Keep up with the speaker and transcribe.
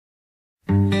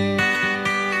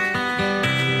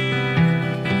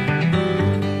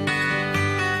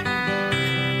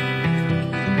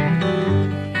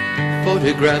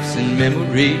photographs and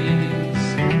memories,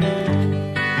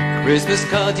 Christmas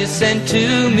cards you sent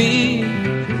to me.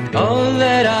 All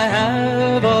that I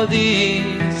have are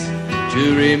these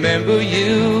to remember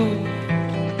you.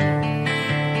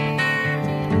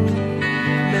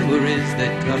 Memories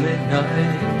that come at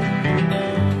night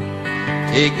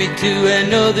take me to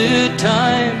another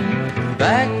time,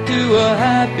 back to a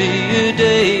happier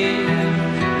day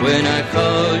when I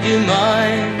called you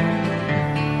mine.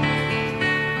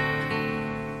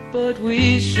 But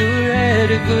we sure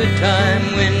had a good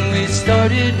time when we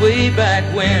started way back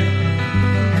when.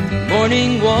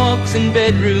 Morning walks and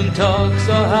bedroom talks,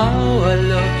 oh how I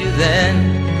loved you then.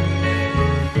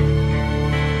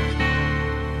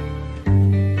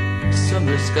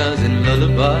 Summer skies and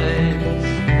lullabies,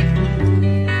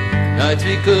 nights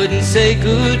we couldn't say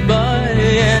goodbye,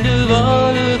 and of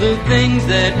all of the things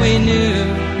that we knew,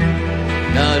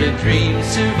 not a dream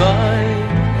survived.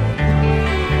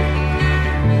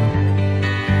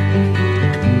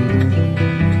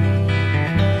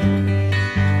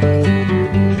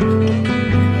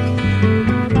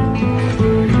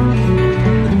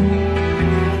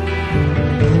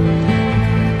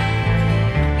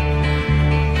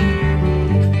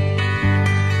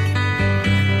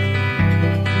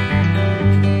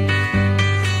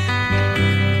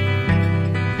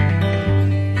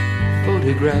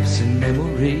 Photographs and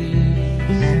memories,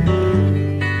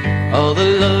 all the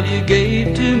love you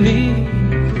gave to me,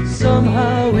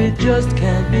 somehow it just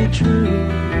can't be true.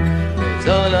 It's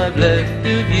all I've left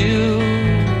of you.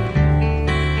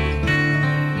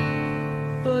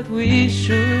 But we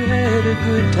sure had a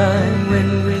good time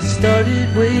when we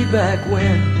started way back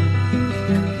when.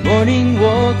 Morning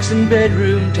walks and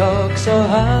bedroom talks, oh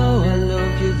how I